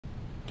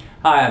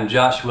Hi, I'm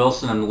Josh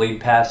Wilson. I'm the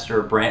lead pastor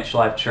of Branch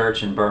Life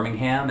Church in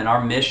Birmingham, and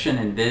our mission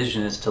and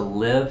vision is to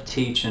live,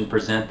 teach, and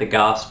present the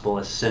gospel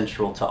as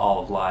central to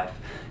all of life.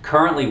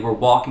 Currently, we're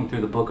walking through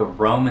the book of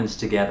Romans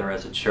together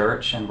as a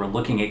church, and we're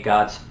looking at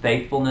God's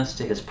faithfulness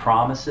to His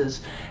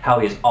promises, how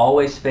He is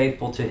always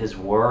faithful to His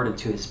word and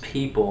to His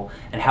people,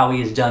 and how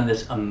He has done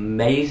this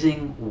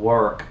amazing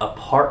work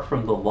apart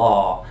from the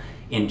law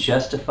in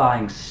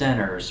justifying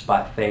sinners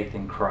by faith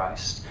in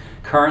Christ.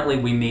 Currently,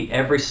 we meet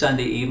every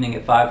Sunday evening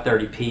at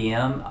 5:30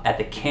 p.m. at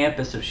the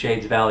campus of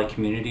Shades Valley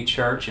Community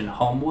Church in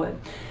Homewood.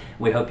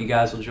 We hope you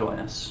guys will join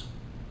us.